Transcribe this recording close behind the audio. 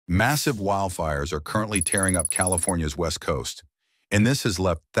Massive wildfires are currently tearing up California's west coast, and this has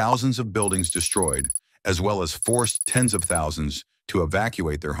left thousands of buildings destroyed, as well as forced tens of thousands to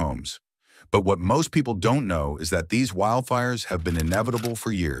evacuate their homes. But what most people don't know is that these wildfires have been inevitable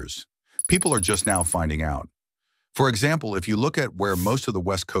for years. People are just now finding out. For example, if you look at where most of the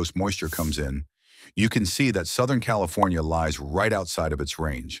West Coast moisture comes in, you can see that Southern California lies right outside of its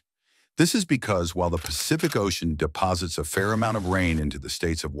range. This is because while the Pacific Ocean deposits a fair amount of rain into the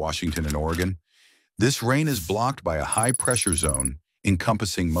states of Washington and Oregon, this rain is blocked by a high-pressure zone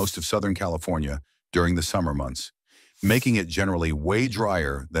encompassing most of Southern California during the summer months, making it generally way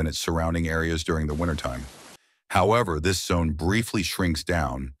drier than its surrounding areas during the wintertime. However, this zone briefly shrinks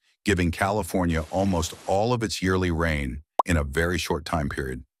down, giving California almost all of its yearly rain in a very short time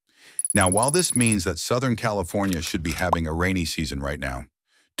period. Now, while this means that Southern California should be having a rainy season right now,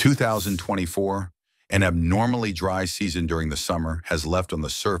 2024, an abnormally dry season during the summer, has left on the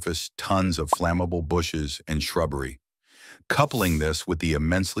surface tons of flammable bushes and shrubbery. Coupling this with the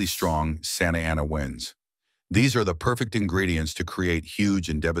immensely strong Santa Ana winds, these are the perfect ingredients to create huge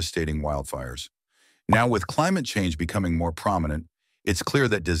and devastating wildfires. Now, with climate change becoming more prominent, it's clear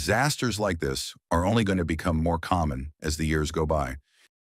that disasters like this are only going to become more common as the years go by.